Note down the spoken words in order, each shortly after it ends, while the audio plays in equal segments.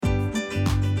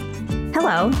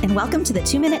Hello, and welcome to the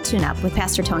 2-Minute Tune-Up with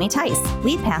Pastor Tony Tice,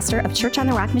 lead pastor of Church on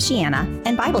the Rock, Michiana,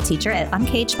 and Bible teacher at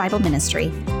Uncaged Bible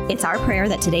Ministry. It's our prayer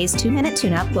that today's 2-Minute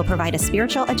Tune-Up will provide a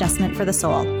spiritual adjustment for the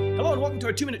soul. Hello, and welcome to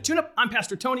our 2-Minute Tune-Up. I'm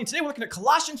Pastor Tony, and today we're looking at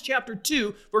Colossians chapter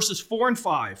 2, verses 4 and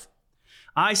 5.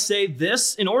 I say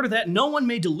this in order that no one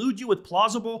may delude you with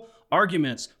plausible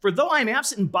arguments. For though I am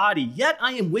absent in body, yet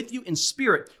I am with you in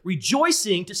spirit,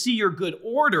 rejoicing to see your good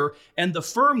order and the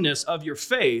firmness of your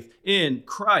faith in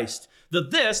Christ. The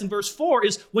this in verse 4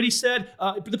 is what he said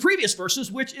the previous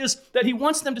verses, which is that he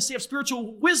wants them to have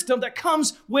spiritual wisdom that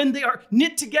comes when they are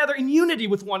knit together in unity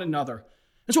with one another.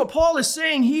 And so what Paul is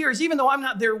saying here is, even though I'm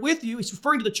not there with you, he's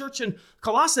referring to the church in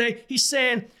Colossae, he's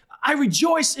saying, I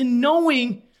rejoice in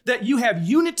knowing that you have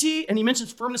unity, and he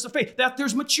mentions firmness of faith, that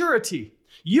there's maturity.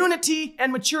 Unity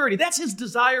and maturity. That's his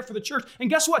desire for the church. And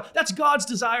guess what? That's God's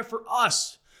desire for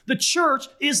us. The church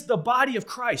is the body of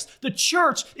Christ. The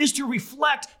church is to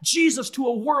reflect Jesus to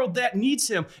a world that needs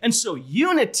him. And so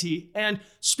unity and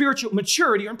spiritual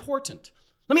maturity are important.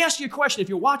 Let me ask you a question. If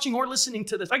you're watching or listening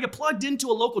to this, I get plugged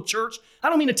into a local church. I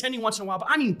don't mean attending once in a while, but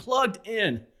I mean plugged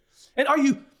in. And are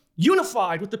you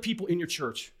unified with the people in your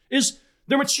church? Is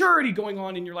there maturity going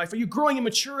on in your life? Are you growing in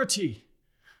maturity?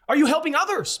 Are you helping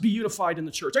others be unified in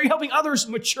the church? Are you helping others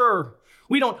mature?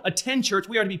 We don't attend church.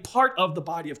 We are to be part of the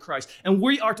body of Christ. And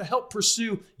we are to help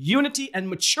pursue unity and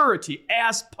maturity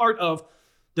as part of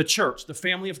the church, the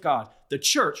family of God. The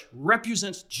church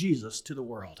represents Jesus to the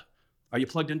world. Are you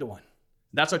plugged into one?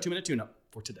 That's our 2-Minute Tune-Up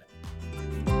for today.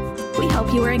 We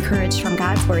hope you were encouraged from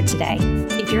God's Word today.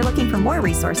 If you're looking for more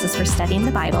resources for studying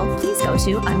the Bible, please go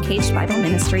to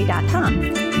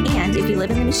uncagedbibleministry.com. And if you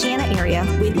live in the Michiana area,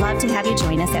 we'd love to have you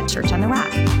join us at Church on the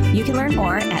Rock. You can learn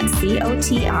more at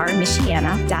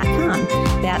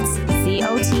cotrmichiana.com. That's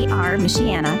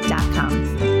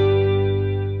cotrmichiana.com.